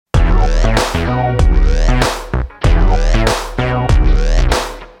You're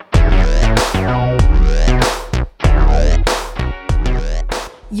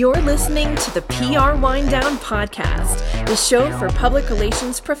listening to the PR Wind Down Podcast, the show for public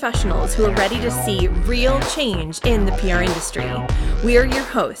relations professionals who are ready to see real change in the PR industry. We are your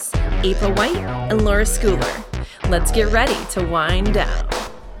hosts, April White and Laura Schooler. Let's get ready to wind down.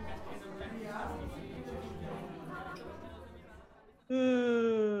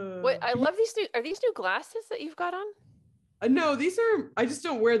 Wait, I love these new. Are these new glasses that you've got on? No, these are. I just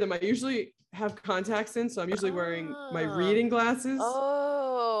don't wear them. I usually have contacts in, so I'm usually wearing my reading glasses.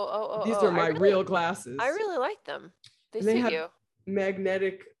 These are my real glasses. I really like them. They have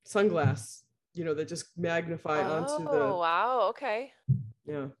magnetic sunglasses, that just magnify onto the. Oh wow! Okay.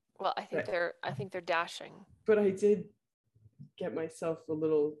 Yeah. Well, I think they're dashing. But I did get myself a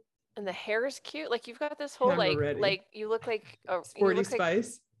little. And the hair is cute. Like you've got this whole like you look like a Sporty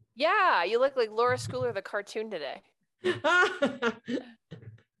Spice. Yeah, you look like Laura Schooler, the cartoon today.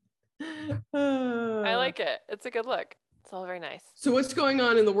 I like it. It's a good look. It's all very nice. So what's going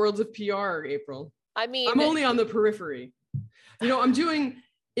on in the worlds of PR, April? I mean, I'm only on the periphery. I'm doing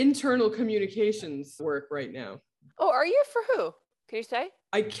internal communications work right now. Oh, are you? For who? Can you say?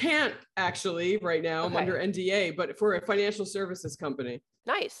 I can't actually right now. Okay. I'm under NDA, but for a financial services company.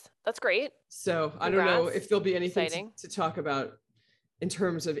 Nice. That's great. So I don't know if there'll be anything to talk about in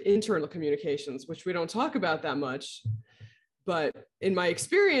terms of internal communications, which we don't talk about that much. But in my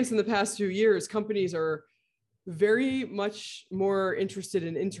experience in the past few years, companies are very much more interested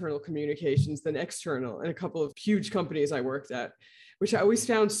in internal communications than external. And a couple of huge companies I worked at, which I always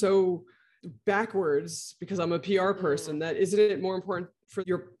found so backwards because I'm a PR person, that isn't it more important for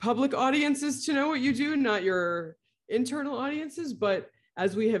your public audiences to know what you do, not your internal audiences? But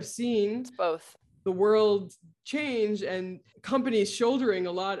as we have seen, it's both. The world change and companies shouldering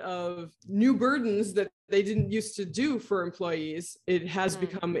a lot of new burdens that they didn't used to do for employees. It has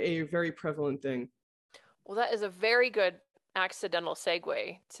become a very prevalent thing. Well, that is a very good accidental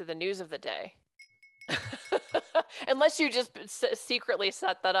segue to the news of the day. Unless you just secretly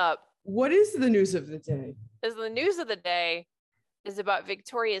set that up. What is the news of the day? The news of the day is about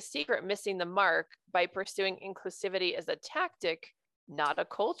Victoria's Secret missing the mark by pursuing inclusivity as a tactic, not a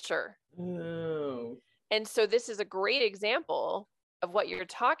culture. Oh. And so this is a great example of what you're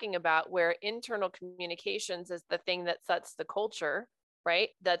talking about, where internal communications is the thing that sets the culture, right?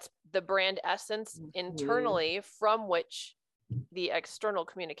 That's the brand essence internally from which the external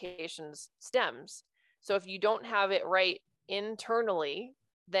communications stems. So if you don't have it right internally,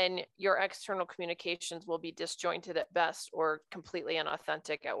 then your external communications will be disjointed at best or completely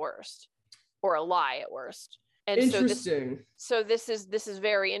inauthentic at worst, or a lie at worst. And interesting. So this is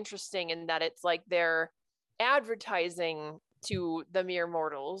very interesting in that it's like they're advertising to the mere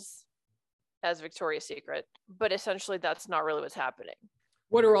mortals as Victoria's Secret, but essentially that's not really what's happening.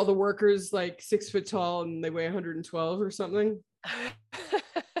 What are all the workers like 6 foot tall and they weigh 112 or something?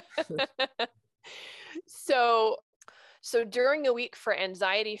 So during a week for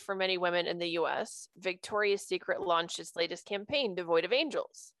anxiety for many women in the US, Victoria's Secret launched its latest campaign, devoid of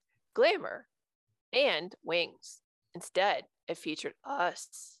angels, glamour, and wings. Instead, it featured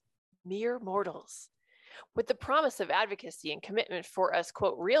us, mere mortals, with the promise of advocacy and commitment for us,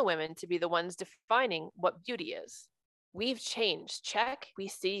 quote, real women to be the ones defining what beauty is. We've changed. Check. We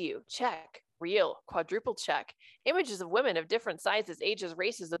see you. Check. Real. Quadruple check. Images of women of different sizes, ages,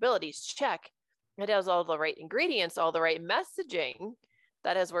 races, abilities. Check. It has all the right ingredients, all the right messaging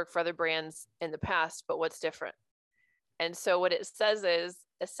that has worked for other brands in the past, but what's different? And so what it says is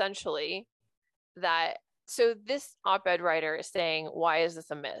essentially that, so this op-ed writer is saying, why is this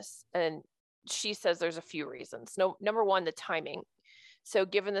a miss? And she says there's a few reasons. No, number one, the timing. So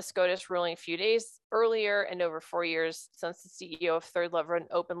given the SCOTUS ruling a few days earlier and over 4 years since the CEO of Third Love wrote an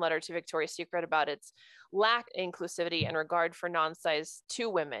open letter to Victoria's Secret about its lack of inclusivity and regard for non-size 2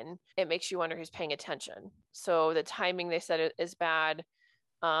 women, it makes you wonder who's paying attention. So the timing, they said, is bad.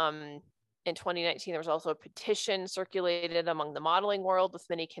 In 2019, there was also a petition circulated among the modeling world with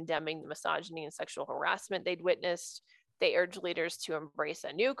many condemning the misogyny and sexual harassment they'd witnessed. They urged leaders to embrace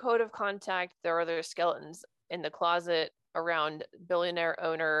a new code of conduct. There are other skeletons in the closet around billionaire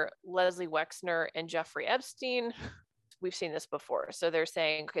owner Leslie Wexner and Jeffrey Epstein. We've seen this before. So they're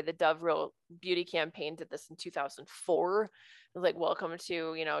saying, okay, the Dove Real Beauty campaign did this in 2004. It was like, welcome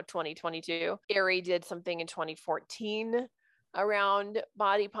to, 2022. Aerie did something in 2014 around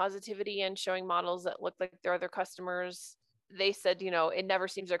body positivity and showing models that look like their other customers. They said, it never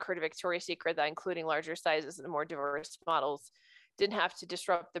seems to occur to Victoria's Secret that including larger sizes and more diverse models didn't have to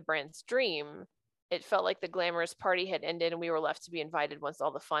disrupt the brand's dream. It felt like the glamorous party had ended and we were left to be invited once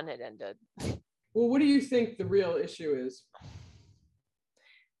all the fun had ended. Well, what do you think the real issue is?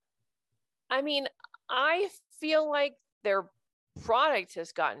 I mean, I feel like their product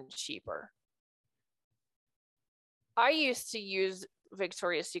has gotten cheaper. I used to use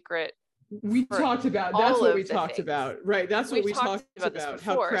Victoria's Secret. We talked about, that's what we talked about, right? That's what we talked about,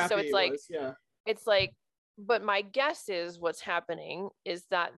 how crappy it was. Yeah. It's like, but my guess is what's happening is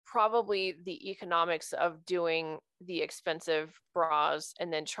that probably the economics of doing the expensive bras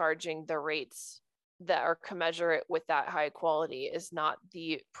and then charging the rates that are commensurate with that high quality is not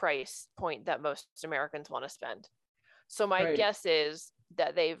the price point that most Americans want to spend. So my guess is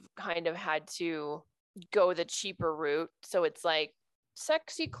that they've kind of had to go the cheaper route. So it's like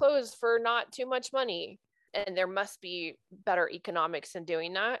sexy clothes for not too much money. And there must be better economics in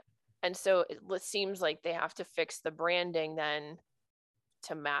doing that. And so it seems like they have to fix the branding then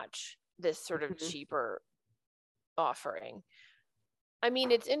to match this sort of cheaper offering. I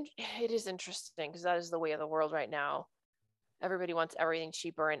mean, it is interesting because that is the way of the world right now. Everybody wants everything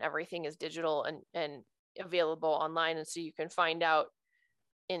cheaper and everything is digital and available online. And so you can find out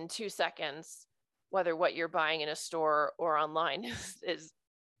in 2 seconds whether what you're buying in a store or online is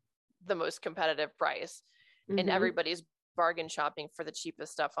the most competitive price. And everybody's bargain shopping for the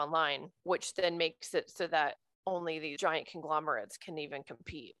cheapest stuff online, which then makes it so that only these giant conglomerates can even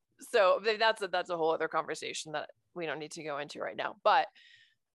compete. So that's a whole other conversation that we don't need to go into right now. But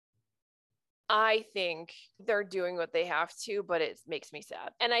I think they're doing what they have to, but it makes me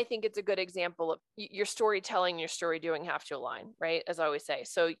sad. And I think it's a good example of your storytelling, your story doing have to align, right? As I always say.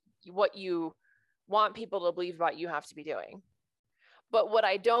 So what you want people to believe about you have to be doing. But what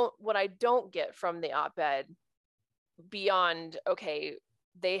I don't get from the op-ed beyond, okay,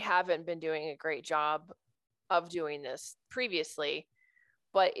 they haven't been doing a great job of doing this previously,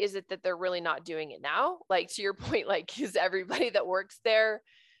 but is it that they're really not doing it now? Like, to your point, like, is everybody that works there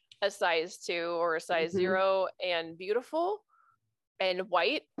a size 2 or a size 0 and beautiful and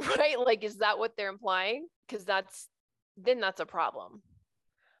white, right? Like, is that what they're implying? Because that's a problem.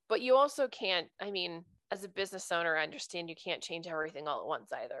 But you also can't, I mean, as a business owner, I understand you can't change everything all at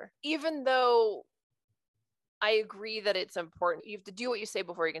once either. Even though I agree that it's important, you have to do what you say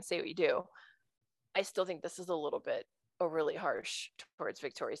before you can say what you do. I still think this is a little bit overly harsh towards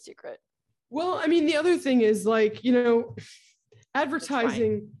Victoria's Secret. Well, I mean, the other thing is, like, you know,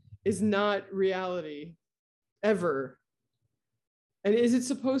 advertising is not reality ever. And is it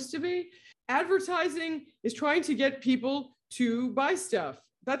supposed to be? Advertising is trying to get people to buy stuff.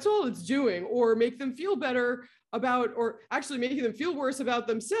 That's all it's doing, or make them feel better about, or actually making them feel worse about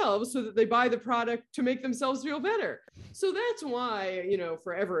themselves so that they buy the product to make themselves feel better. So that's why, you know,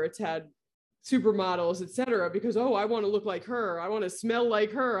 forever it's had supermodels, etc., because, oh, I want to look like her. I want to smell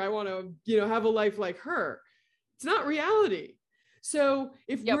like her. I want to, you know, have a life like her. It's not reality. So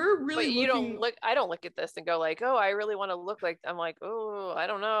if we're really I don't look at this and go like, oh, I really want to look like, I'm like, oh, I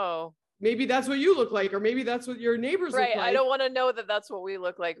don't know. Maybe that's what you look like, or maybe that's what your neighbors look like. I don't want to know that that's what we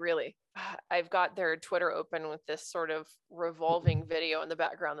look like, really. I've got their Twitter open with this sort of revolving video in the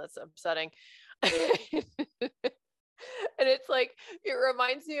background that's upsetting. And it's like, it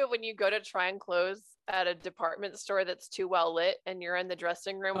reminds me of when you go to try and clothes at a department store that's too well lit and you're in the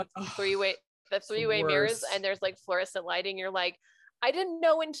dressing room with the three-way mirrors and there's like fluorescent lighting. You're like, I didn't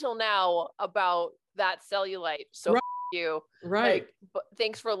know until now about that cellulite. So you, right? Like, but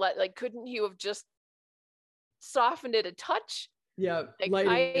thanks for couldn't you have just softened it a touch? Yeah, like,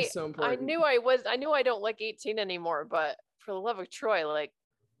 lighting is so important. I knew I don't like 18 anymore, but for the love of Troy, like,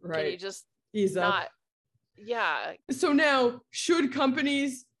 can you just ease up? Yeah. So now, should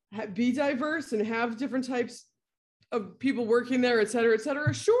companies be diverse and have different types of people working there, et cetera, et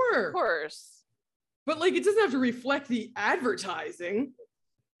cetera? Sure, of course. But like, it doesn't have to reflect the advertising.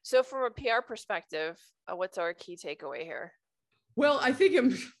 So from a PR perspective, what's our key takeaway here? Well, I think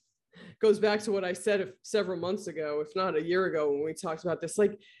it goes back to what I said several months ago, if not a year ago, when we talked about this.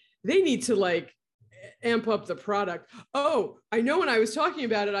 Like, they need to like amp up the product. Oh, I know when I was talking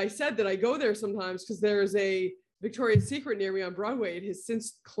about it, I said that I go there sometimes because there's a Victoria's Secret near me on Broadway. It has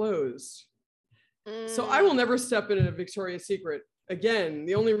since closed. So I will never step in a Victoria's Secret again.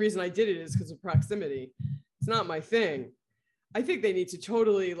 The only reason I did it is because of proximity. It's not my thing. I think they need to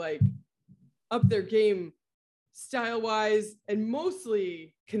totally like up their game style-wise and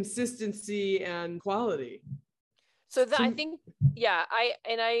mostly consistency and quality. So I think, yeah, I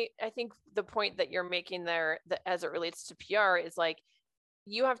think the point that you're making there, that as it relates to PR, is like,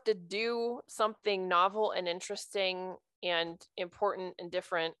 you have to do something novel and interesting and important and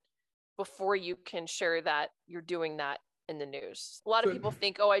different before you can share that you're doing that in the news. A lot of people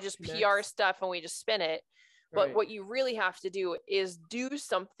think, oh, I just PR stuff and we just spin it. But what you really have to do is do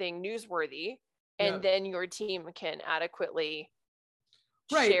something newsworthy and then your team can adequately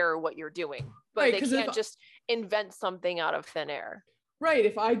share what you're doing. But they can't just invent something out of thin air. Right.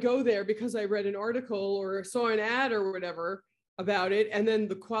 If I go there because I read an article or saw an ad or whatever about it, and then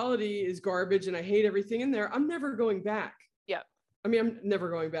the quality is garbage and I hate everything in there, I'm never going back. Yeah. I mean, I'm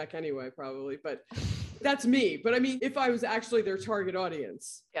never going back anyway, probably, but that's me. But I mean, if I was actually their target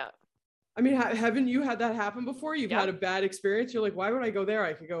audience. Yeah. I mean, haven't you had that happen before? You've had a bad experience. You're like, why would I go there?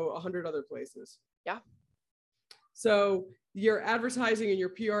 I could go 100 other places. Yeah. So your advertising and your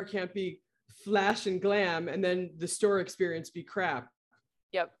PR can't be flash and glam, and then the store experience be crap.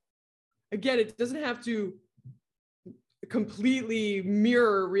 Yep. Again, it doesn't have to completely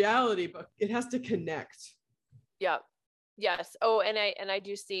mirror reality, but it has to connect. Yep. Yes. Oh, and I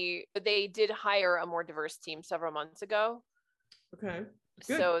do see they did hire a more diverse team several months ago. Okay.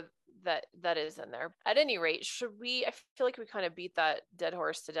 Good. So that is in there. At any rate, I feel like we kind of beat that dead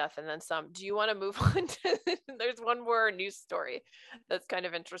horse to death and then some. Do you want to move on to, there's one more news story that's kind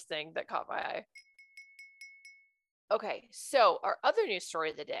of interesting that caught my eye. Okay, so our other news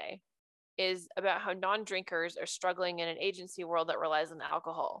story of the day is about how non-drinkers are struggling in an agency world that relies on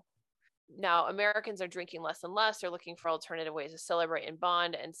alcohol. Now, Americans are drinking less and less. They're looking for alternative ways to celebrate and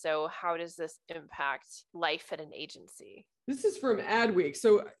bond. And so how does this impact life at an agency? This is from Adweek.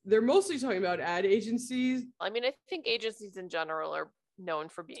 So they're mostly talking about ad agencies. I mean, I think agencies in general are known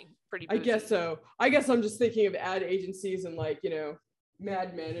for being pretty bougie. I guess so. I guess I'm just thinking of ad agencies and like,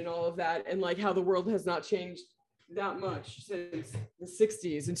 Mad Men and all of that, and like how the world has not changed that much since the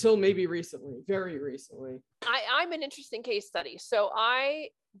 60s until maybe recently, very recently. I'm an interesting case study. So I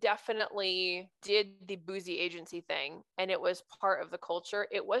definitely did the boozy agency thing, and it was part of the culture.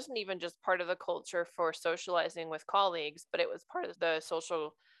 It wasn't even just part of the culture for socializing with colleagues, but it was part of the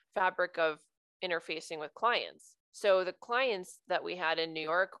social fabric of interfacing with clients. So the clients that we had in New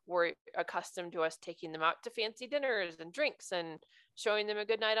York were accustomed to us taking them out to fancy dinners and drinks and showing them a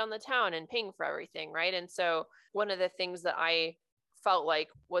good night on the town and paying for everything, right? And so one of the things that I felt like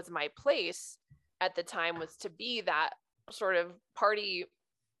was my place at the time was to be that sort of party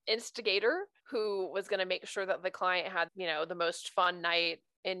instigator who was going to make sure that the client had, the most fun night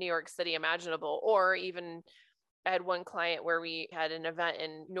in New York City imaginable. Or even I had one client where we had an event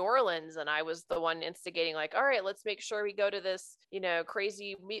in New Orleans and I was the one instigating, like, all right, let's make sure we go to this,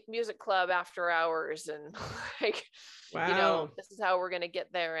 crazy music club after hours. And like, wow. This is how we're going to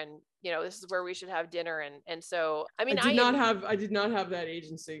get there. And, this is where we should have dinner. And so, I mean, I did not have that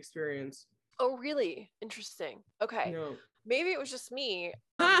agency experience. Oh, really? Interesting. Okay. No. Maybe it was just me.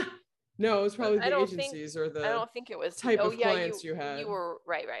 No, it was probably the agencies or the I don't think it was type of clients you had. You were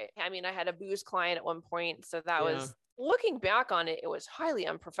right. I mean, I had a booze client at one point. So that was, looking back on it, it was highly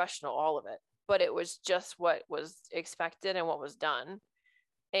unprofessional, all of it. But it was just what was expected and what was done.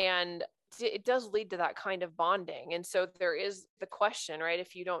 And it does lead to that kind of bonding. And so there is the question, right?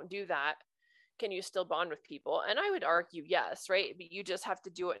 If you don't do that, can you still bond with people? And I would argue yes, right? But you just have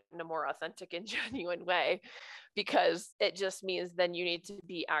to do it in a more authentic and genuine way, because it just means then you need to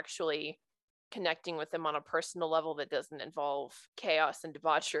be actually connecting with them on a personal level that doesn't involve chaos and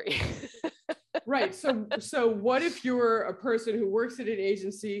debauchery. Right. So what if you're a person who works at an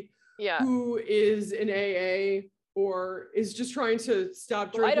agency who is in AA or is just trying to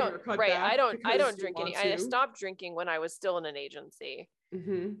stop drinking or cut back? I don't drink any. I stopped drinking when I was still in an agency.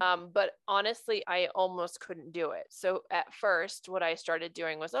 Mm-hmm. But honestly, I almost couldn't do it. So at first, what I started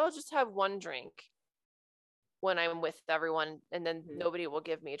doing was, I'll just have one drink when I'm with everyone, and then nobody will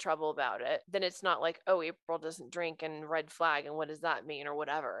give me trouble about it. Then it's not like, oh, April doesn't drink and red flag, and what does that mean or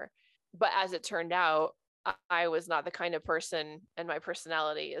whatever. But as it turned out, I was not the kind of person, and my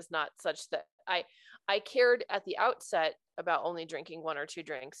personality is not such that I cared at the outset about only drinking one or two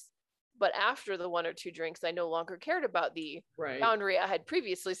drinks. But after the one or two drinks, I no longer cared about the boundary I had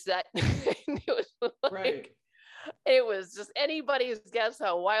previously set. It was like, it was just anybody's guess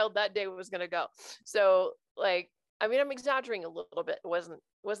how wild that day was going to go. So like, I mean, I'm exaggerating a little bit. It wasn't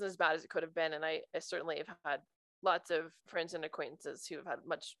as bad as it could have been. And I certainly have had lots of friends and acquaintances who have had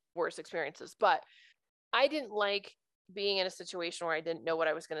much worse experiences, but I didn't like being in a situation where I didn't know what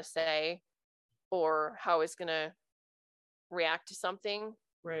I was going to say or how I was going to react to something.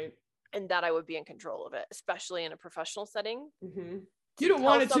 Right. And that I would be in control of it, especially in a professional setting. Mm-hmm. You don't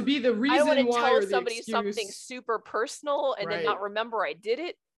want it to be the reason why. I want to tell somebody something super personal and then not remember I did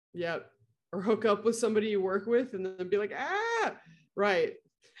it. Yeah. Or hook up with somebody you work with and then be like, right.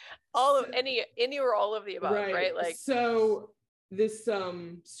 Any or all of the above, right? Like, so this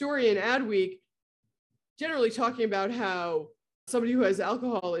story in Adweek, generally talking about how somebody who has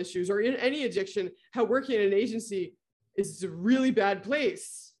alcohol issues or in any addiction, how working in an agency is a really bad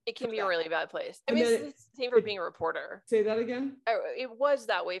place. It can be a really bad place. I mean, it's the same for being a reporter. Say that again? It was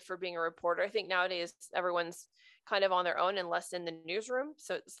that way for being a reporter. I think nowadays everyone's kind of on their own and less in the newsroom.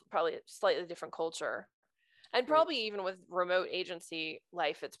 So it's probably a slightly different culture. And probably even with remote agency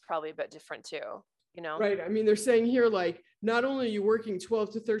life, it's probably a bit different too, you know? Right. I mean, they're saying here, like, not only are you working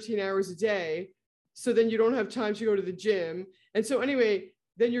 12 to 13 hours a day, so then you don't have time to go to the gym. And so anyway,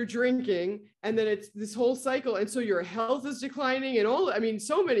 then you're drinking, and then it's this whole cycle. And so your health is declining and all, I mean,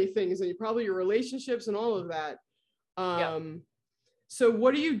 so many things, and probably your relationships and all of that. So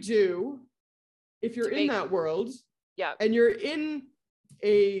what do you do if you're in that world? Yeah. And you're in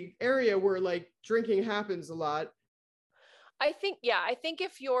a area where like drinking happens a lot. I think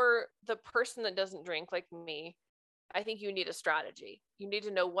if you're the person that doesn't drink like me, I think you need a strategy. You need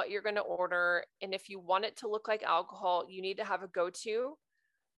to know what you're going to order. And if you want it to look like alcohol, you need to have a go-to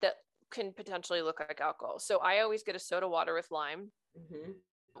that can potentially look like alcohol. So I always get a soda water with lime,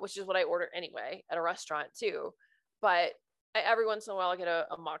 which is what I order anyway at a restaurant too. But every once in a while I get a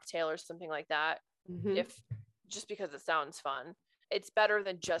mocktail or something like that, just because it sounds fun. It's better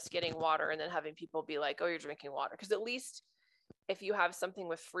than just getting water and then having people be like, oh, you're drinking water. Because at least if you have something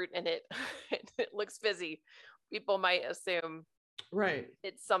with fruit in it, it looks fizzy, people might assume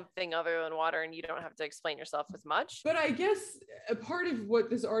it's something other than water, and you don't have to explain yourself as much. But I guess a part of what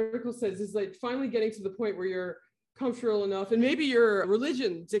this article says is like finally getting to the point where you're comfortable enough, and maybe your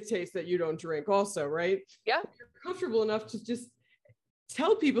religion dictates that you don't drink also, right? Yeah. You're comfortable enough to just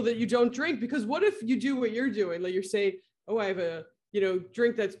tell people that you don't drink, because what if you do what you're doing? Like you say, oh, I have a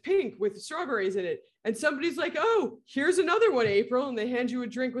drink that's pink with strawberries in it. And somebody's like, oh, here's another one, April. And they hand you a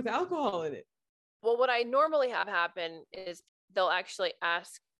drink with alcohol in it. Well, what I normally have happen is they'll actually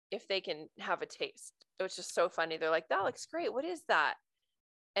ask if they can have a taste. It was just so funny. They're like, that looks great. What is that?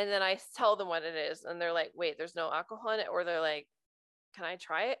 And then I tell them what it is. And they're like, wait, there's no alcohol in it? Or they're like, can I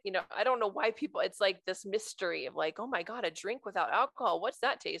try it? I don't know why people, it's like this mystery of like, oh my God, a drink without alcohol. What's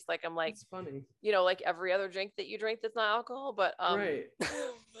that taste like? I'm like, it's funny. Like every other drink that you drink that's not alcohol, but right.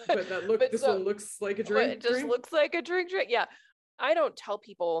 but this one looks like a drink. It just looks like a drink. Yeah. I don't tell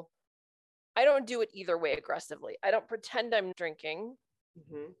people, I don't do it either way aggressively. I don't pretend I'm drinking,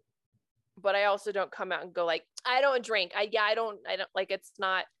 but I also don't come out and go like, I don't drink. I don't like, it's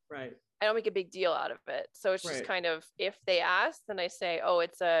not right. I don't make a big deal out of it. So it's just kind of, if they ask, then I say, oh,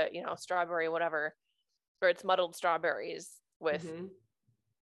 it's a, strawberry, whatever, or it's muddled strawberries with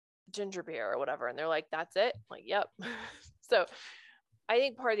ginger beer or whatever. And they're like, that's it? I'm like, yep. So I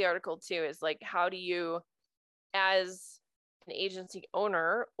think part of the article too is like, how do you, as an agency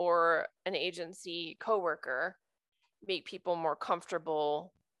owner or an agency coworker, make people more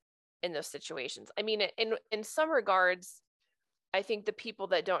comfortable in those situations? I mean, in some regards, I think the people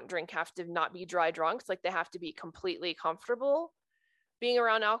that don't drink have to not be dry drunks. Like they have to be completely comfortable being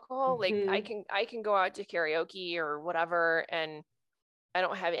around alcohol. Like I can go out to karaoke or whatever, and I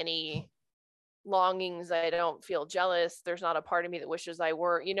don't have any longings. I don't feel jealous. There's not a part of me that wishes I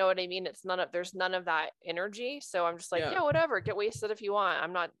were, you know what I mean? There's none of that energy. So I'm just like, yeah, whatever, get wasted if you want.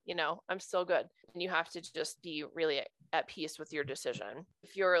 I'm not, I'm still good. And you have to just be really at peace with your decision.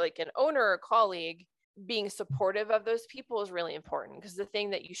 If you're like an owner or colleague, being supportive of those people is really important, because the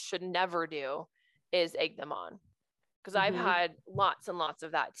thing that you should never do is egg them on. Because I've had lots and lots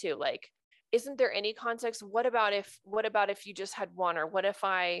of that too. Like, isn't there any context? What about if you just had one? Or what if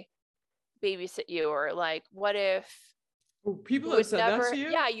I babysit you? Or like, what if people have said that to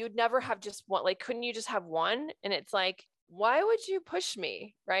you? Yeah, you'd never have just one. Like, couldn't you just have one? And it's like, why would you push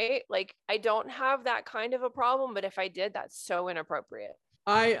me? Right? Like, I don't have that kind of a problem, but if I did, that's so inappropriate.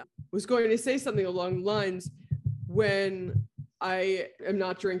 I was going to say something along the lines, when I am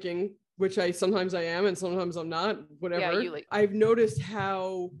not drinking, which sometimes I am and sometimes I'm not, whatever. Yeah, I've noticed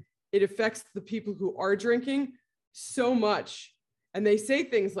how it affects the people who are drinking so much. And they say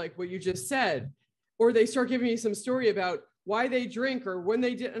things like what you just said, or they start giving me some story about why they drink or when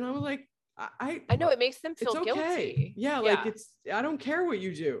they did. And I was like, I know it makes them feel okay. Guilty. Yeah, like I don't care what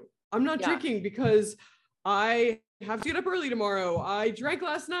you do. I'm not drinking because I have to get up early tomorrow. I drank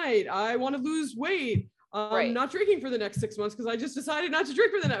last night. I want to lose weight. I'm not drinking for the next 6 months because I just decided not to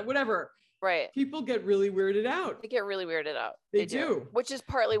drink for the night, whatever. Right. People get really weirded out. They get really weirded out. They do. Which is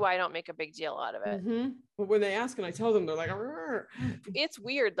partly why I don't make a big deal out of it. But when they ask and I tell them, they're like, arr. It's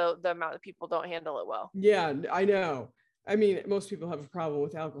weird though, the amount of people don't handle it well. Yeah, I know. I mean, most people have a problem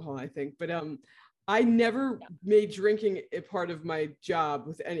with alcohol, I think, but I never made drinking a part of my job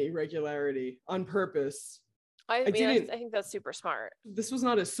with any regularity on purpose. I think that's super smart. This was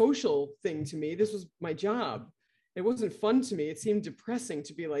not a social thing to me. This was my job. It wasn't fun to me. It seemed depressing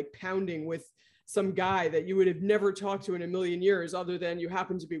to be like pounding with some guy that you would have never talked to in a million years, other than you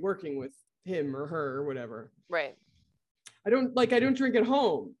happen to be working with him or her or whatever. Right. I don't drink at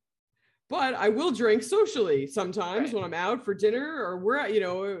home, but I will drink socially sometimes, right. when I'm out for dinner or we're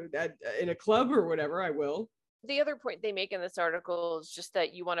in a club or whatever. I will. The other point they make in this article is just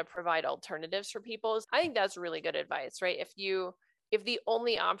that you want to provide alternatives for people. I think that's really good advice, right? If the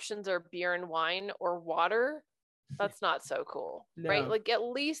only options are beer and wine or water, that's not so cool, no. Right? Like at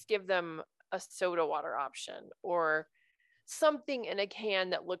least give them a soda water option or something in a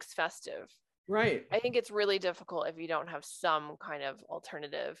can that looks festive. Right. I think it's really difficult if you don't have some kind of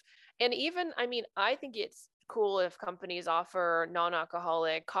alternative. And even, I think it's cool if companies offer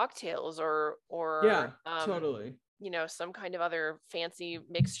non-alcoholic cocktails or yeah, totally. Some kind of other fancy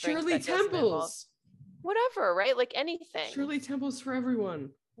mixed Shirley Temples. Whatever, right? Like anything. Shirley Temples for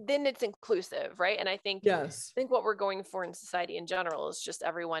everyone. Then it's inclusive, right? And I think what we're going for in society in general is just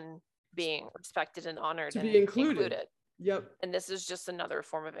everyone being respected and honored to be included. Yep. And this is just another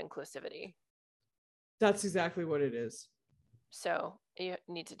form of inclusivity. That's exactly what it is. So you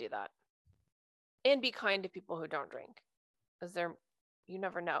need to do that. And be kind to people who don't drink. Because you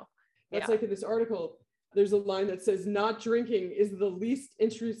never know. That's like in this article, there's a line that says, not drinking is the least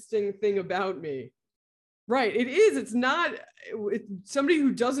interesting thing about me. Right. It is. It's not. Somebody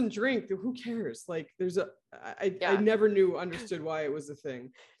who doesn't drink, who cares? Like I never understood why it was a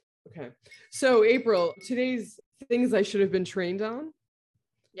thing. Okay. So April, today's things I should have been trained on.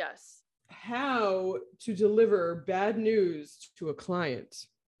 Yes. How to deliver bad news to a client.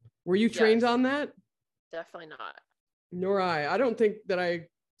 Were you trained on that? Definitely not. Nor I. I don't think that I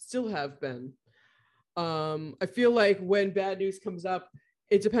still have been. I feel like when bad news comes up,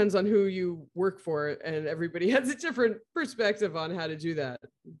 it depends on who you work for, and everybody has a different perspective on how to do that.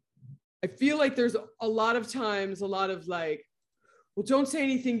 I feel like there's a lot of times, a lot of like, well, don't say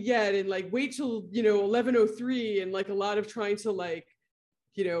anything yet, and like wait till 11:03, and like a lot of trying to like,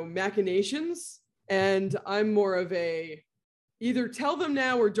 machinations. And I'm more of a either tell them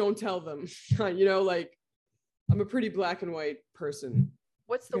now or don't tell them. Like I'm a pretty black and white person.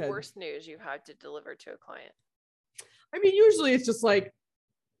 What's the worst news you had to deliver to a client? I mean, usually it's just like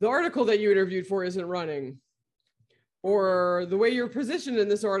the article that you interviewed for isn't running, or the way you're positioned in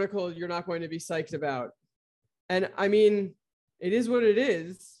this article, you're not going to be psyched about. And I mean, it is what it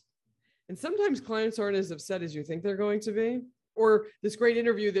is. And sometimes clients aren't as upset as you think they're going to be. Or this great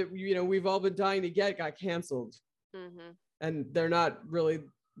interview that, we've all been dying to get got canceled. Mm-hmm. And they're not really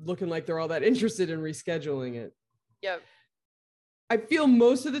looking like they're all that interested in rescheduling it. Yep. I feel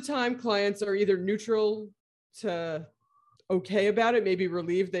most of the time clients are either neutral to okay about it, maybe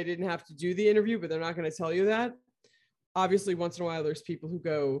relieved they didn't have to do the interview, but they're not going to tell you that. Obviously, once in a while, there's people who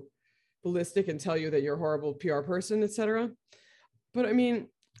go ballistic and tell you that you're a horrible PR person, etc. But I mean,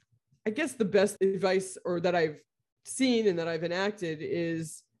 I guess the best advice or that I've seen and that I've enacted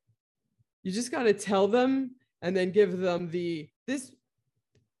is you just got to tell them and then give them this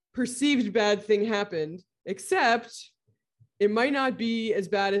perceived bad thing happened, except it might not be as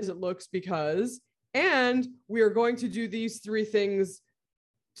bad as it looks because, and we are going to do these 3 things,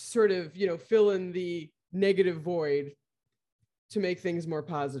 sort of, fill in the negative void to make things more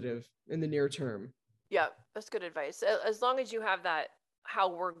positive in the near term. Yeah, that's good advice. As long as you have that, how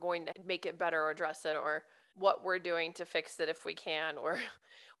we're going to make it better or address it, or what we're doing to fix it if we can, or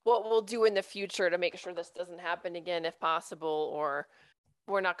what we'll do in the future to make sure this doesn't happen again if possible, or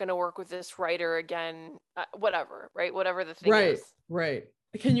we're not going to work with this writer again, whatever, right? Whatever the thing is. Right.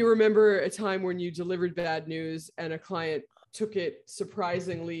 Can you remember a time when you delivered bad news and a client took it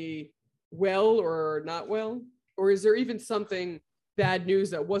surprisingly well or not well? Or is there even something bad news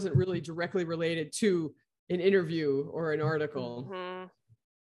that wasn't really directly related to an interview or an article? Mm-hmm.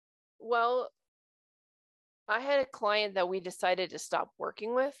 Well, I had a client that we decided to stop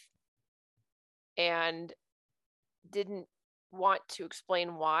working with and didn't want to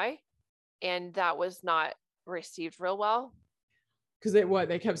explain why. And that was not received real well. Because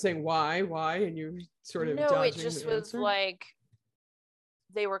they kept saying why, and you sort of no, it just was like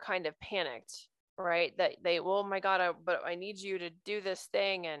they were kind of panicked, right? That oh my God, but I need you to do this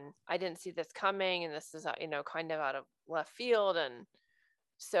thing, and I didn't see this coming, and this is kind of out of left field, and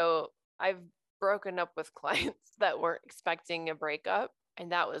so I've broken up with clients that weren't expecting a breakup,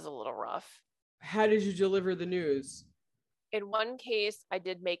 and that was a little rough. How did you deliver the news? In one case, I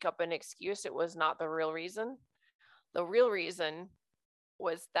did make up an excuse. It was not the real reason. The real reason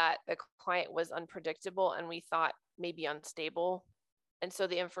was that the client was unpredictable and we thought maybe unstable. And so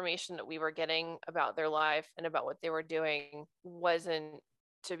the information that we were getting about their life and about what they were doing wasn't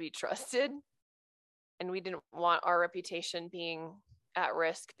to be trusted. And we didn't want our reputation being at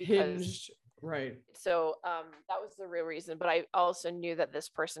risk because Right. So that was the real reason. But I also knew that this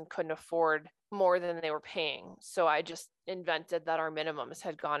person couldn't afford more than they were paying. So I just invented that our minimums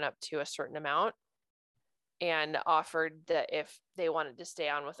had gone up to a certain amount and offered that if they wanted to stay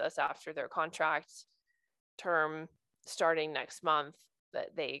on with us after their contract term starting next month,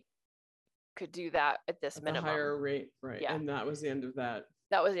 that they could do that at this at minimum. The higher rate. Right. Yeah. And that was the end of that.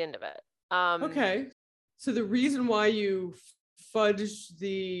 That was the end of it. Okay. So the reason why you fudged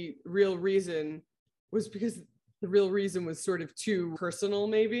the real reason was because the real reason was sort of too personal,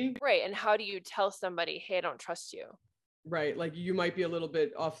 maybe. Right. And how do you tell somebody, hey, I don't trust you? Right. Like you might be a little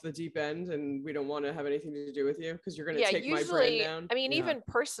bit off the deep end and we don't want to have anything to do with you because you're going to take my brand down. I mean, even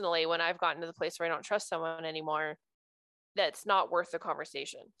personally, when I've gotten to the place where I don't trust someone anymore, that's not worth the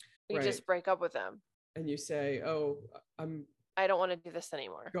conversation. You just break up with them. And you say, oh, I don't want to do this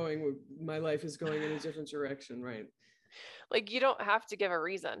anymore. My life is going in a different direction. Right. Like you don't have to give a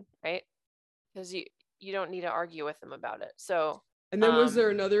reason, right? Because you don't need to argue with them about it. So. And then was there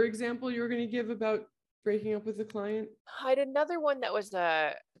another example you were going to give about breaking up with a client? I had another one that was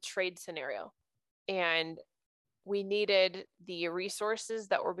a trade scenario, and we needed the resources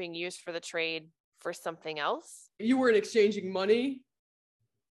that were being used for the trade for something else. You weren't exchanging money.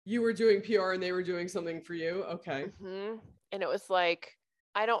 You were doing PR and they were doing something for you. Okay. Mm-hmm. And it was like,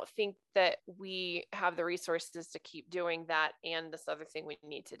 I don't think that we have the resources to keep doing that and this other thing we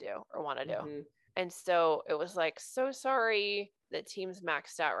need to do or want to do. Mm-hmm. And so it was like, so sorry, the team's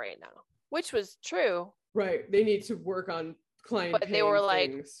maxed out right now, which was true. Right. They need to work on client. But they were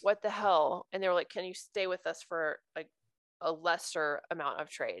like, what the hell? And they were like, can you stay with us for like a lesser amount of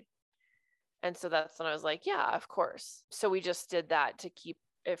trade? And so that's when I was like, yeah, of course. So we just did that to keep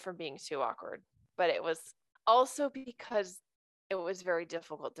it from being too awkward. But it was also because it was very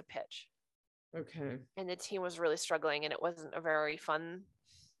difficult to pitch. Okay. And the team was really struggling and it wasn't a very fun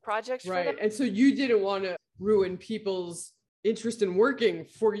project for them. Right. And so you didn't want to ruin people's interest in working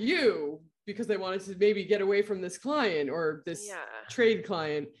for you because they wanted to maybe get away from this client or this trade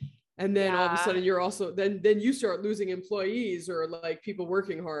client. And then all of a sudden you're also, then you start losing employees or like people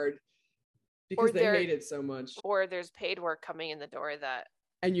working hard because they hate it so much. Or there's paid work coming in the door that.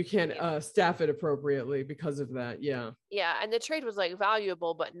 And you can't staff it appropriately because of that. Yeah. Yeah. And the trade was like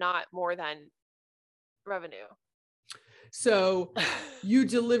valuable, but not more than revenue. So you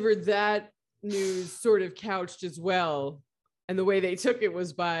delivered that news sort of couched as well. And the way they took it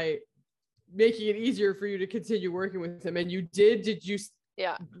was by making it easier for you to continue working with them. And you did you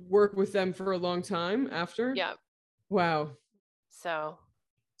work with them for a long time after? Yeah. Wow. So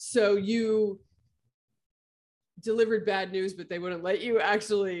you delivered bad news, but they wouldn't let you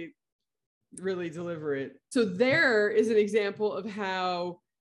actually really deliver it. So there is an example of how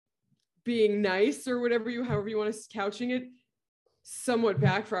being nice or however you want to couching it somewhat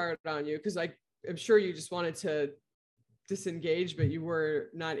backfired on you. Cause I'm sure you just wanted to disengage, but you were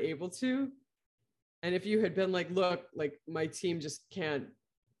not able to. And if you had been like, look, like my team just can't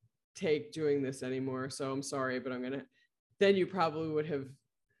take doing this anymore. So I'm sorry, but then you probably would have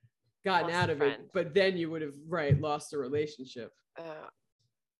gotten out of it, but then you would have lost the relationship.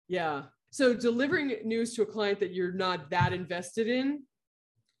 Yeah. So delivering news to a client that you're not that invested in,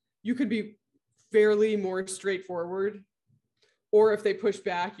 you could be fairly more straightforward. Or if they push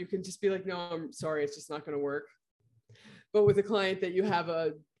back, you can just be like, no, I'm sorry, it's just not going to work. But with a client that you have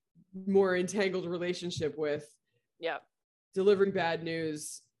a more entangled relationship with, delivering bad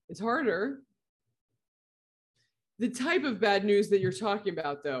news, it's harder. The type of bad news that you're talking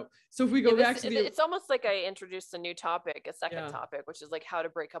about, though. So if we go back to it's almost like I introduced a new topic, a second topic, which is like how to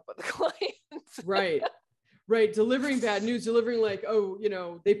break up with a client. Right. Delivering bad news, delivering like,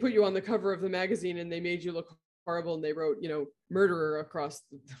 oh, they put you on the cover of the magazine and they made you look horrible and they wrote, murderer across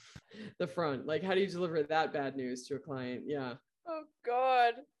the front. Like, how do you deliver that bad news to a client? Yeah. Oh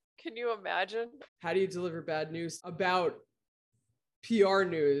God. Can you imagine? How do you deliver bad news about PR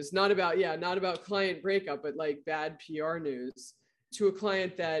news, not about client breakup, but like bad PR news to a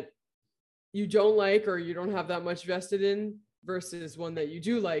client that you don't like or you don't have that much vested in versus one that you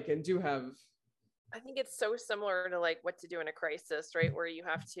do like and do have? I think it's so similar to like what to do in a crisis, right? Where you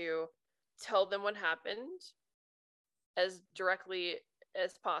have to tell them what happened as directly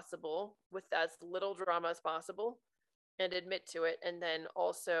as possible with as little drama as possible and admit to it. And then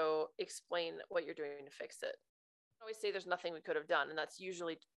also explain what you're doing to fix it. I always say there's nothing we could have done, and that's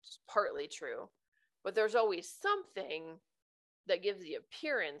usually partly true, but there's always something that gives the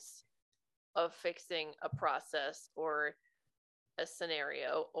appearance of fixing a process or a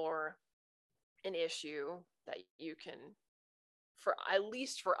scenario or an issue that you can, for at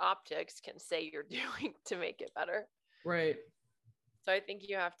least for optics, can say you're doing to make it better. Right. So I think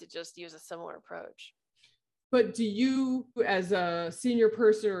you have to just use a similar approach. But do you, as a senior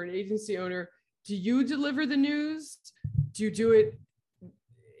person or an agency owner, do you deliver the news? Do you do it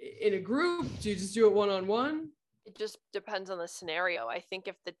in a group? Do you just do it one-on-one? It just depends on the scenario. I think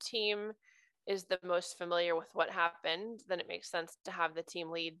if the team is the most familiar with what happened, then it makes sense to have the team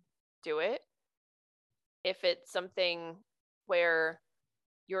lead do it. If it's something where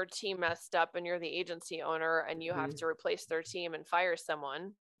your team messed up and you're the agency owner and you have to replace their team and fire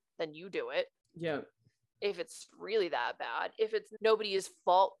someone, then you do it. Yeah. If it's really that bad, if it's nobody's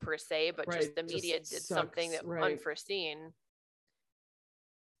fault per se, but just the media did something that was unforeseen,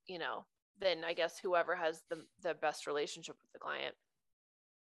 you know, then I guess whoever has the best relationship with the client.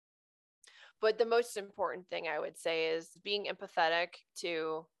 But the most important thing I would say is being empathetic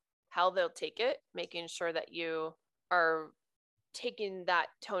to how they'll take it, making sure that you are taking that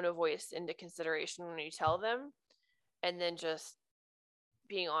tone of voice into consideration when you tell them, and then just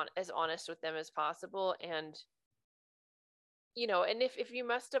being as honest with them as possible. And, you know, and if you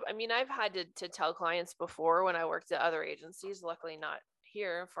messed up, I mean, I've had to tell clients before when I worked at other agencies, luckily not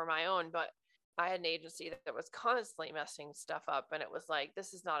here for my own, but I had an agency that was constantly messing stuff up, and it was like,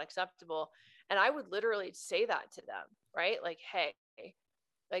 this is not acceptable. And I would literally say that to them, right? Like, hey,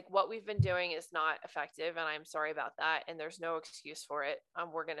 like what we've been doing is not effective, and I'm sorry about that. And there's no excuse for it.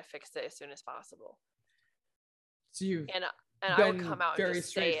 We're going to fix it as soon as possible. So you've and I would come out very and just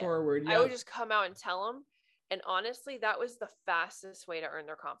straightforward. I would just come out and tell them. And honestly, that was the fastest way to earn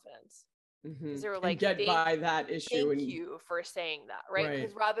their confidence. They were like, and get by that issue. Thank you for saying that, right?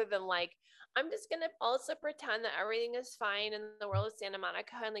 Because rather than like, I'm just going to also pretend that everything is fine in the world of Santa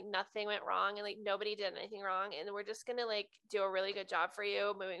Monica and like nothing went wrong and like nobody did anything wrong. And we're just going to like do a really good job for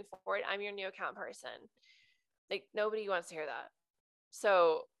you moving forward. I'm your new account person. Like nobody wants to hear that.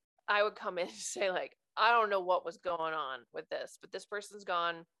 So I would come in and say like, I don't know what was going on with this, but this person's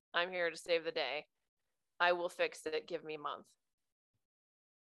gone. I'm here to save the day. I will fix it. Give me a month.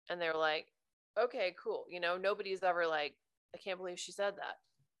 And they're like, okay, cool. You know, nobody's ever like, I can't believe she said that.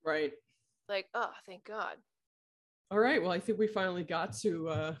 Right. Like, oh, thank God. All right. Well, I think we finally got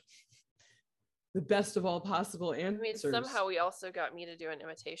to the best of all possible answers. I mean, somehow we also got me to do an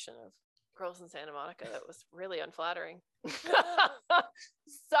imitation of Girls in Santa Monica that was really unflattering.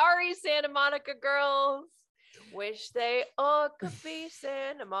 Sorry, Santa Monica girls. Wish they all could be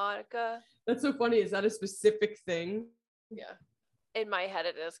Santa Monica. That's so funny. Is that a specific thing? Yeah. In my head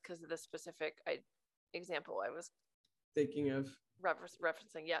it is, because of the specific example I was thinking of.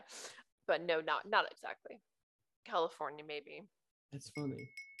 Referencing, yeah. But no, not exactly. California, maybe. That's funny.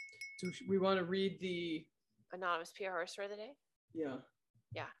 So we want to read the anonymous PR story of the day? Yeah.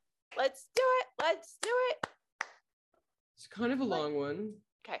 Yeah. Let's do it. It's kind of a long one.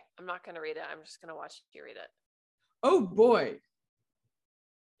 Okay, I'm not going to read it. I'm just going to watch you read it. Oh, boy.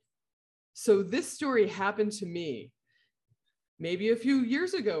 So this story happened to me maybe a few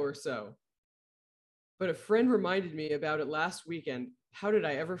years ago or so, but a friend reminded me about it last weekend. How did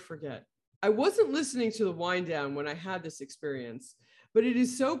I ever forget? I wasn't listening to the wind down when I had this experience, but it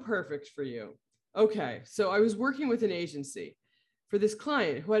is so perfect for you. Okay, so I was working with an agency for this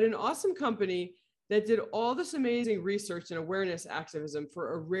client who had an awesome company that did all this amazing research and awareness activism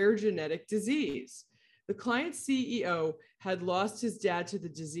for a rare genetic disease. The client's CEO had lost his dad to the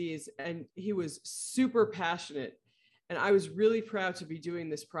disease, and he was super passionate. And I was really proud to be doing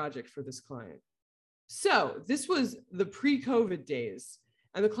this project for this client. So this was the pre-COVID days,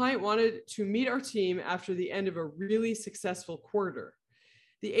 and the client wanted to meet our team after the end of a really successful quarter.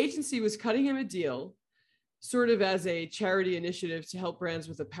 The agency was cutting him a deal, sort of as a charity initiative to help brands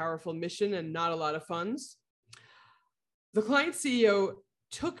with a powerful mission and not a lot of funds. The client CEO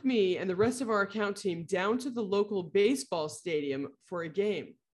took me and the rest of our account team down to the local baseball stadium for a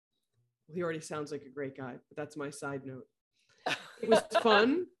game. Well, he already sounds like a great guy, but that's my side note. It was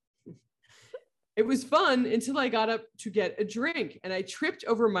fun. It was fun until I got up to get a drink and I tripped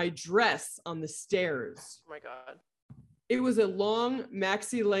over my dress on the stairs. Oh my God. It was a long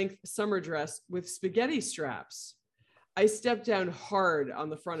maxi length summer dress with spaghetti straps. I stepped down hard on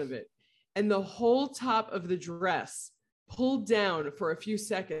the front of it, and the whole top of the dress pulled down for a few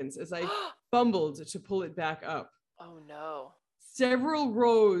seconds as I fumbled to pull it back up. Oh no. Several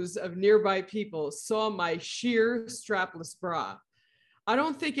rows of nearby people saw my sheer strapless bra. I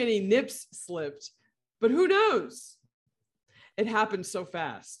don't think any nips slipped, but who knows? It happened so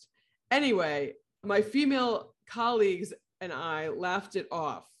fast. Anyway, my female colleagues and I laughed it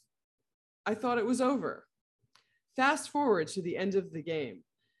off. I thought it was over. Fast forward to the end of the game.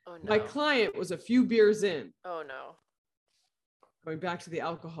 Oh, no. My client was a few beers in. Oh no. Going back to the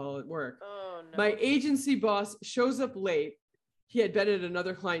alcohol at work. Oh no. My agency boss shows up late. he had been at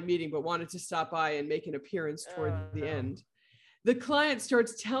another client meeting, but wanted to stop by and make an appearance toward the end. The client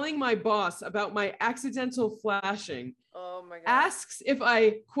starts telling my boss about my accidental flashing. Oh my God. Asks if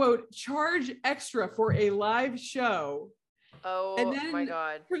I, quote, charge extra for a live show. Oh and then my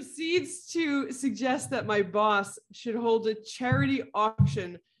God. Proceeds to suggest that my boss should hold a charity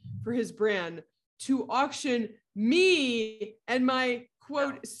auction for his brand to auction me and my,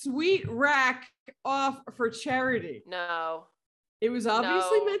 quote, sweet rack off for charity. No. It was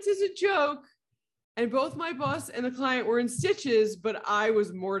obviously meant as a joke, and both my boss and the client were in stitches, but I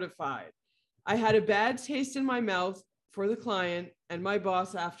was mortified. I had a bad taste in my mouth for the client and my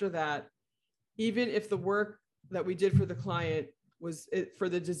boss after that, even if the work that we did for the client for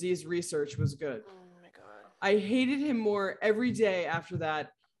the disease research was good. Oh my God. I hated him more every day after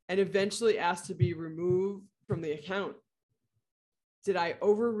that and eventually asked to be removed from the account. Did I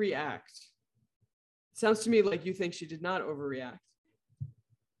overreact? Sounds to me like you think she did not overreact.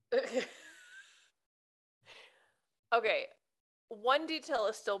 Okay, one detail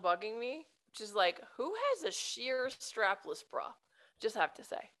is still bugging me, which is like, who has a sheer strapless bra? Just have to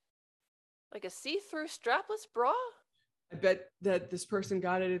say. Like a see-through strapless bra? I bet that this person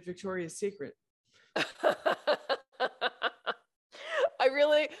got it at Victoria's Secret. I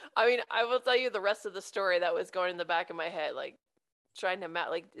will tell you the rest of the story that was going in the back of my head, like trying to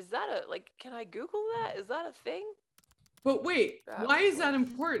is that can I Google that? Is that a thing? But wait, why is that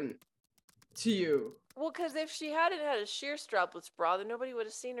important to you? Well, because if she hadn't had a sheer strapless bra, then nobody would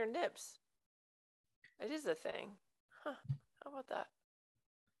have seen her nips. It is a thing. Huh. How about that?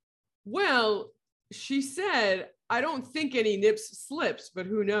 Well, she said, I don't think any nips slipped, but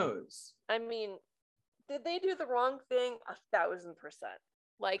who knows? I mean, did they do the wrong thing? 1,000%.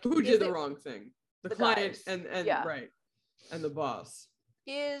 Like, who did the wrong thing? The client guys. and Yeah. Right. And the boss.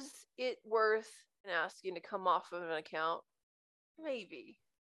 Is it worth asking to come off of an account? Maybe.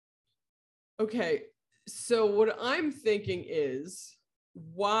 Okay. So what I'm thinking is,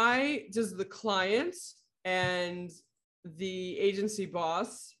 why does the client and the agency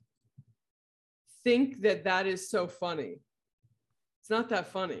boss think that that is so funny? It's not that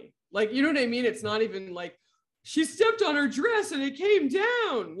funny. Like, you know what I mean? It's not even like she stepped on her dress and it came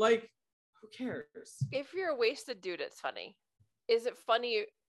down. Like, who cares? If you're a wasted dude, it's funny. Is it funny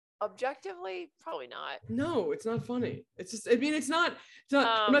objectively? Probably not. No, it's not funny. It's just, I mean, it's not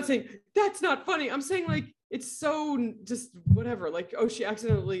I'm not saying that's not funny. I'm saying like, it's so just whatever. Like, oh, she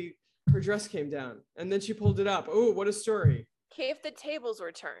accidentally, her dress came down and then she pulled it up. Oh, what a story. Okay, if the tables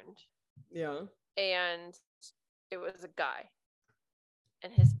were turned. Yeah. And it was a guy.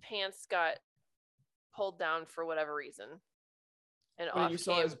 And his pants got pulled down for whatever reason. And you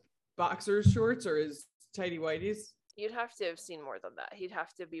saw his boxer shorts or his tighty whities? You'd have to have seen more than that. He'd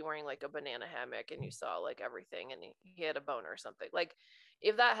have to be wearing like a banana hammock and you saw like everything and he had a bone or something. Like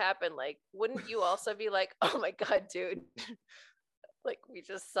if that happened, like wouldn't you also be like, oh my God, dude, like we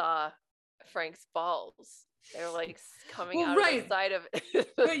just saw Frank's balls. They're like coming out of the side of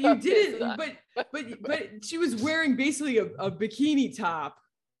it. But you didn't, but she was wearing basically a bikini top.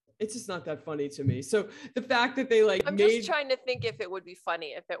 It's just not that funny to me. So the fact that they like I'm just trying to think if it would be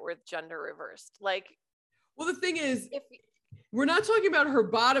funny if it were gender reversed. Like, well, the thing is, we're not talking about her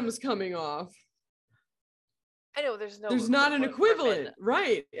bottoms coming off. I know there's not an equivalent,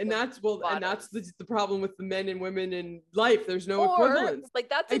 right? And that's the problem with the men and women in life. There's no equivalent. Like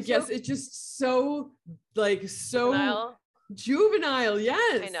that's I guess it's just so juvenile.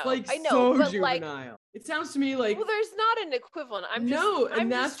 Yes, I know, so but juvenile. Like, it sounds to me like there's not an equivalent. I'm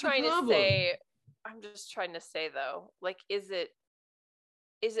just trying to say though, like, is it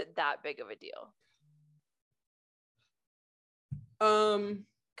that big of a deal?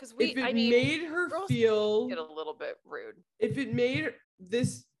 Because made her feel get a little bit rude. If it made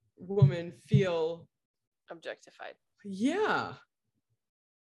this woman feel objectified, yeah,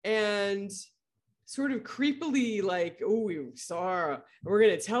 and sort of creepily like, oh, we saw her, we're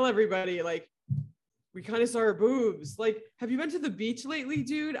gonna tell everybody, like we kind of saw her boobs. Like, have you been to the beach lately,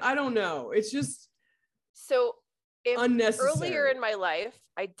 dude? I don't know. It's just so unnecessary. Earlier in my life,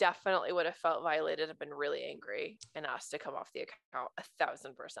 I definitely would have felt violated and been really angry and asked to come off the account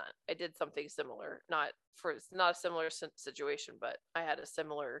 1,000%. I did something similar, not a similar situation, but I had a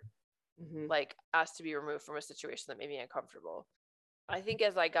similar, like, asked to be removed from a situation that made me uncomfortable. I think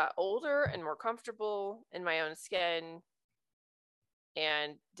as I got older and more comfortable in my own skin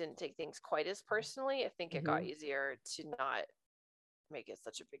and didn't take things quite as personally, I think it got easier to not make it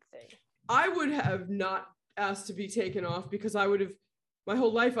such a big thing. I would have not asked to be taken off because I would have, my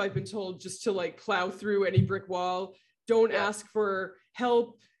whole life I've been told just to like plow through any brick wall. Don't ask for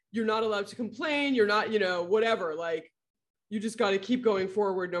help. You're not allowed to complain. You're not, whatever. Like, You just got to keep going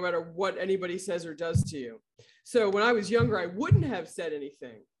forward no matter what anybody says or does to you. So when I was younger, I wouldn't have said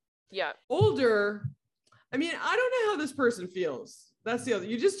anything. Yeah. Older, I mean, I don't know how this person feels. That's the other,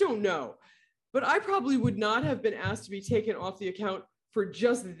 you just don't know. But I probably would not have been asked to be taken off the account for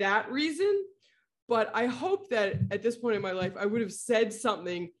just that reason. But I hope that at this point in my life, I would have said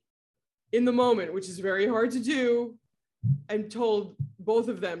something in the moment, which is very hard to do, and told both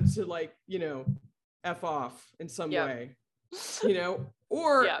of them to, like, you know, F off in some way, you know,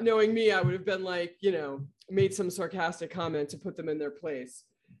 or knowing me, I would have been like, you know, made some sarcastic comment to put them in their place.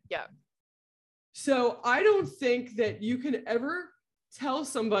 Yeah. So I don't think that you can ever tell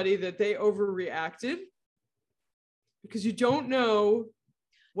somebody that they overreacted, because you don't know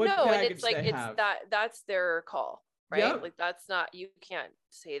what baggage and it's like they it's have. that's their call, right? Yep. Like that's not, you can't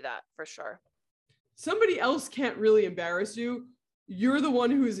say that for sure. Somebody else can't really embarrass you. You're the one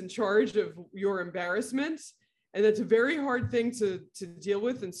who is in charge of your embarrassment, and that's a very hard thing to deal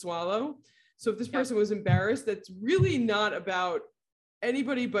with and swallow. So if this person was embarrassed, that's really not about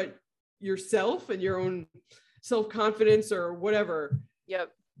anybody but yourself and your own self-confidence or whatever.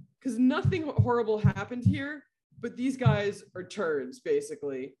 Yep. Because nothing horrible happened here, but these guys are turds,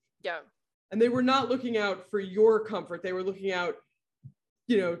 basically. Yeah. And they were not looking out for your comfort. They were looking out,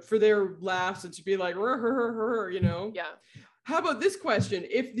 you know, for their laughs and to be like, you know? Yeah. How about this question?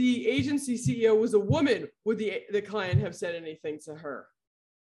 If the agency CEO was a woman, would the client have said anything to her?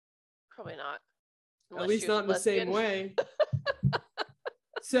 Probably not. At least not in the same way.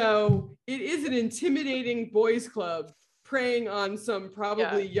 So it is an intimidating boys club preying on some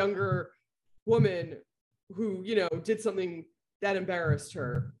probably younger woman who, you know, did something that embarrassed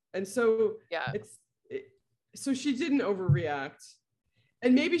her. And so so she didn't overreact.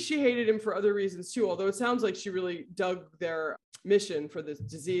 And maybe she hated him for other reasons too, although it sounds like she really dug their mission for this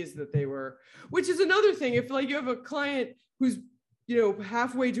disease that they were, which is another thing. If, like, you have a client who's, you know,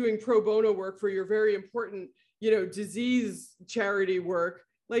 halfway doing pro bono work for your very important, you know, disease charity work,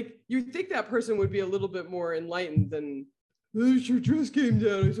 like, you think that person would be a little bit more enlightened than, oh, her dress came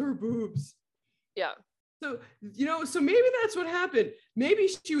down, I saw her boobs. Yeah. So, you know, so maybe that's what happened. Maybe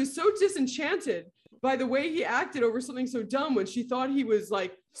she was so disenchanted by the way he acted over something so dumb when she thought he was,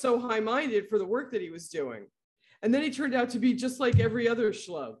 like, so high-minded for the work that he was doing. And then he turned out to be just like every other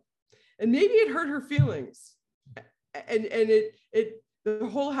schlub. And maybe it hurt her feelings. And the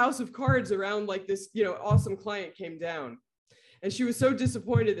whole house of cards around, like, this, you know, awesome client came down. And she was so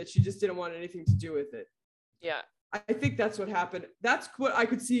disappointed that she just didn't want anything to do with it. Yeah. I think that's what happened. That's what I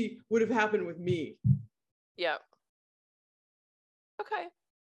could see would have happened with me. Yeah. Okay.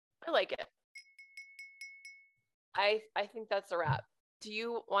 I like it. I think that's a wrap. Do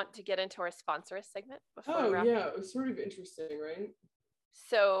you want to get into our sponsor segment before we wrap? Yeah, it was sort of interesting, right?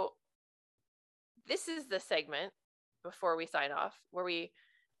 So this is the segment before we sign off where we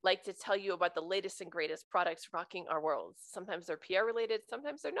like to tell you about the latest and greatest products rocking our worlds. Sometimes they're PR related,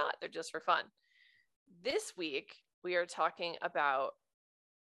 sometimes they're not. They're just for fun. This week, we are talking about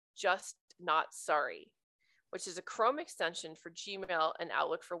Just Not Sorry, which is a Chrome extension for Gmail and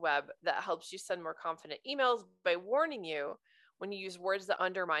Outlook for Web that helps you send more confident emails by warning you when you use words that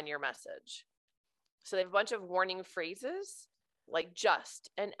undermine your message. So they have a bunch of warning phrases like just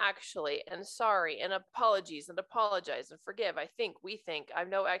and actually and sorry and apologies and apologize and forgive. I think, we think, I'm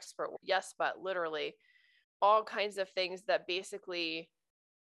no expert. Yes, but literally all kinds of things that basically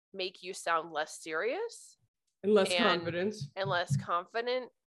make you sound less serious and less confident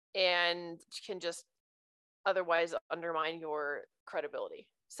and can just otherwise undermine your credibility.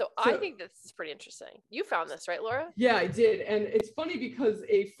 So I think this is pretty interesting. You found this, right, Laura? Yeah, I did. And it's funny because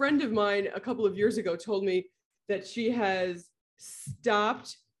a friend of mine a couple of years ago told me that she has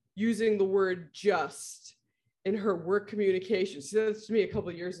stopped using the word just in her work communication. She said this to me a couple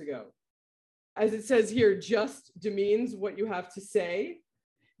of years ago. As it says here, just demeans what you have to say.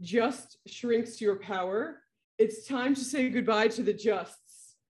 Just shrinks your power. It's time to say goodbye to the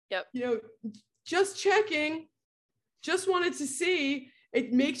justs. Yep. You know, just checking, just wanted to see.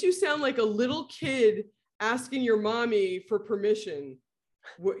 It makes you sound like a little kid asking your mommy for permission,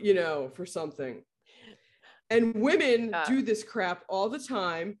 you know, for something. And women do this crap all the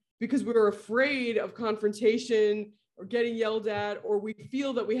time because we're afraid of confrontation or getting yelled at, or we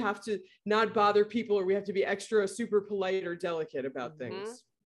feel that we have to not bother people, or we have to be extra super polite or delicate about things.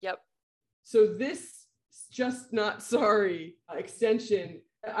 Yep. So this Just Not Sorry extension,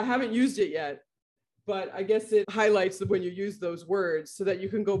 I haven't used it yet, but I guess it highlights when you use those words so that you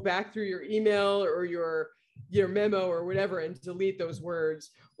can go back through your email or your memo or whatever and delete those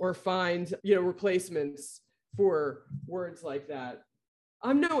words or find, you know, replacements for words like that.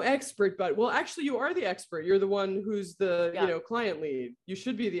 I'm no expert, but well, actually you are the expert. You're the one who's the, client lead. You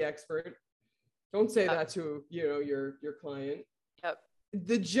should be the expert. Don't say that to, your client. Yep.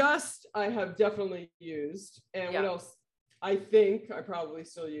 The just I have definitely used. And what else? I think I probably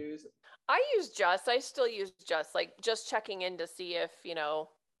still use. I use just. I still use just, like just checking in to see if,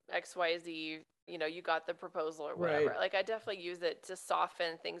 XYZ, you got the proposal or whatever. Right. Like I definitely use it to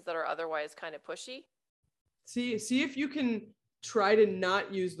soften things that are otherwise kind of pushy. See if you can try to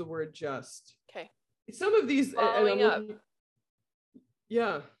not use the word just. Okay. Some of these following up.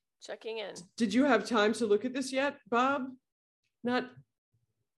 Yeah. Checking in. Did you have time to look at this yet, Bob?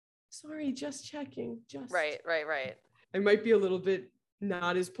 Sorry, just checking. Just Right. I might be a little bit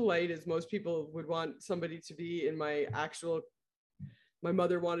not as polite as most people would want somebody to be in my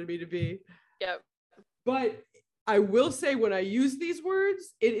mother wanted me to be. Yep. But I will say when I use these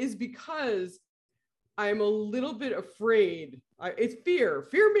words, it is because I'm a little bit afraid. It's fear.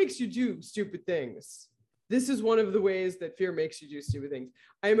 Fear makes you do stupid things. This is one of the ways that fear makes you do stupid things.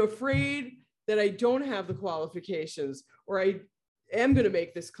 I am afraid that I don't have the qualifications, or I am going to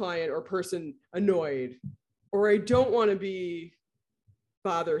make this client or person annoyed, or I don't want to be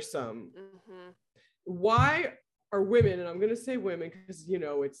bothersome. Mm-hmm. Why are women, and I'm going to say women because,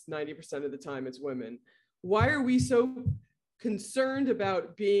 it's 90% of the time it's women. Why are we so concerned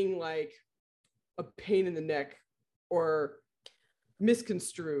about being like a pain in the neck or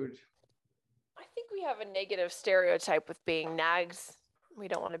misconstrued? I think we have a negative stereotype with being nags. We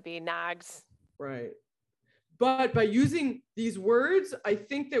don't want to be nags. Right. But by using these words, I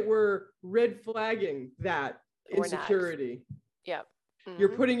think that we're red flagging that insecurity. Yep. Mm-hmm.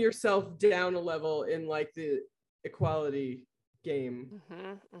 You're putting yourself down a level in like the equality game.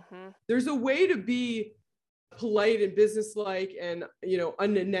 Mm-hmm. Mm-hmm. There's a way to be polite and businesslike and,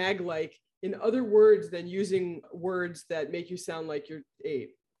 unnag-like in other words than using words that make you sound like you're 8.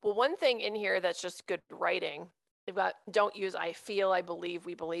 Well, one thing in here that's just good writing, they've got don't use I feel, I believe,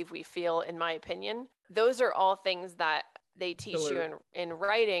 we feel, in my opinion. Those are all things that they teach you in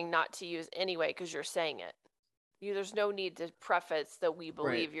writing not to use anyway, because you're saying it. There's no need to preface that we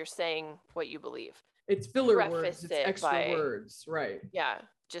believe. Right. You're saying what you believe. It's filler words. It's extra words. Right. Yeah.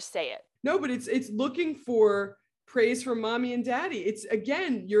 Just say it. No, but it's looking for praise from mommy and daddy. It's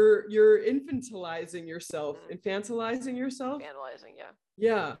again, you're infantilizing yourself, infantilizing yourself. Infantilizing, yeah.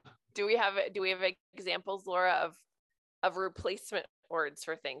 Yeah. Do we have examples, Laura, of replacement words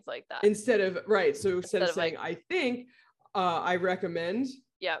for things like that? Instead of saying I think, I recommend.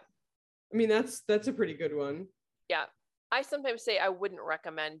 Yeah. I mean, that's a pretty good one. Yeah. I sometimes say I wouldn't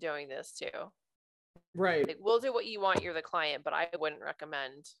recommend doing this too. Right. Like, we'll do what you want, you're the client, but I wouldn't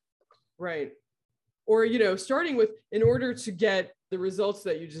recommend. Right. Or, starting with, in order to get the results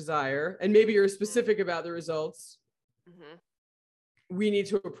that you desire, and maybe you're specific about the results, we need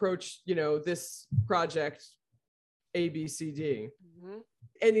to approach, this project A, B, C, D.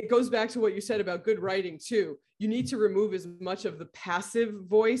 And it goes back to what you said about good writing too. You need to remove as much of the passive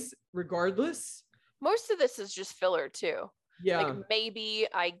voice regardless. Most of this is just filler too. Yeah. Like maybe,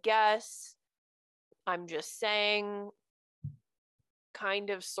 I guess, I'm just saying, kind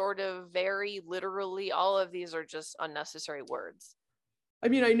of, sort of, very, literally, all of these are just unnecessary words. I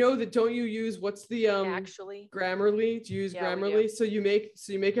mean, I know that don't you use what's the actually Grammarly? Do you use Grammarly? So you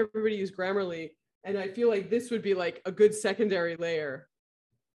make everybody use Grammarly, and I feel like this would be like a good secondary layer.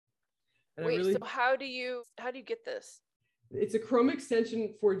 And wait, so how do you get this? It's a Chrome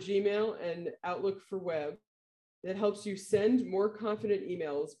extension for Gmail and Outlook for web that helps you send more confident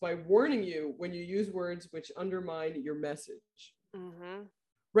emails by warning you when you use words which undermine your message.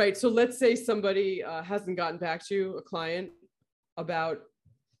 Right. So let's say somebody hasn't gotten back to you, a client, about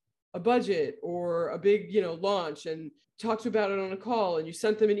a budget or a big, launch, and talked about it on a call, and you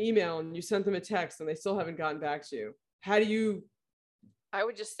sent them an email and you sent them a text and they still haven't gotten back to you. How do you? I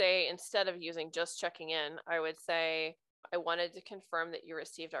would just say, instead of using just checking in, I would say, I wanted to confirm that you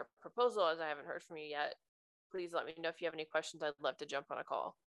received our proposal, as I haven't heard from you yet. Please let me know if you have any questions. I'd love to jump on a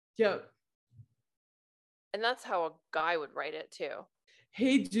call. Yeah. And that's how a guy would write it too.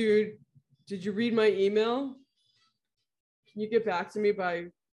 Hey, dude, did you read my email? Can you get back to me by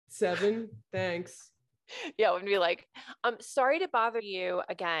 7? Thanks. Yeah, it would be like, I'm sorry to bother you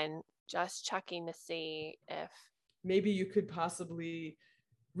again. Just checking to see if maybe you could possibly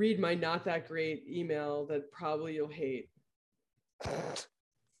read my not that great email that probably you'll hate.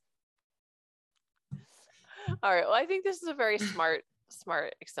 All right. Well, I think this is a very smart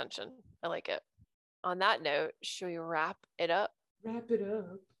extension. I like it. On that note, should we wrap it up? Wrap it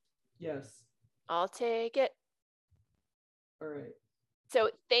up. Yes. I'll take it. All right. So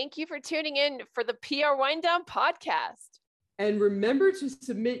thank you for tuning in for the PR Wind Down podcast. And remember to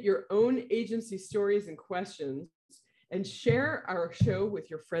submit your own agency stories and questions and share our show with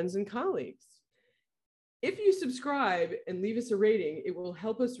your friends and colleagues. If you subscribe and leave us a rating, it will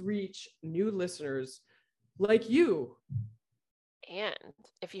help us reach new listeners like you. And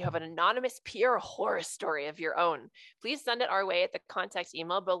if you have an anonymous PR horror story of your own, please send it our way at the contact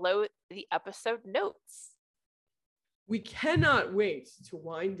email below the episode notes. We cannot wait to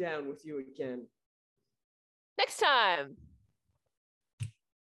wind down with you again. Next time.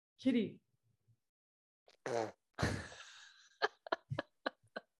 Kitty.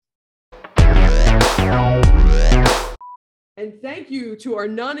 And thank you to our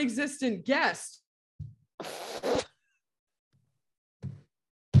non-existent guest.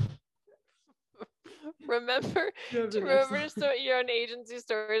 Remember to submit your own agency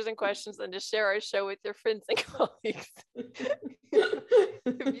stories and questions and to share our show with your friends and colleagues.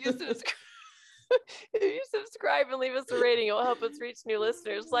 If you subscribe and leave us a rating, it will help us reach new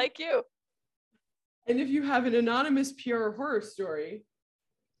listeners like you. And if you have an anonymous PR horror story,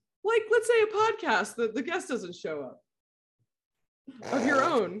 like let's say a podcast that the guest doesn't show up, of your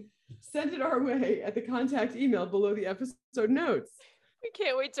own, send it our way at the contact email below the episode notes. We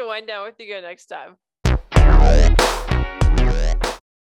can't wait to wind down with you again next time.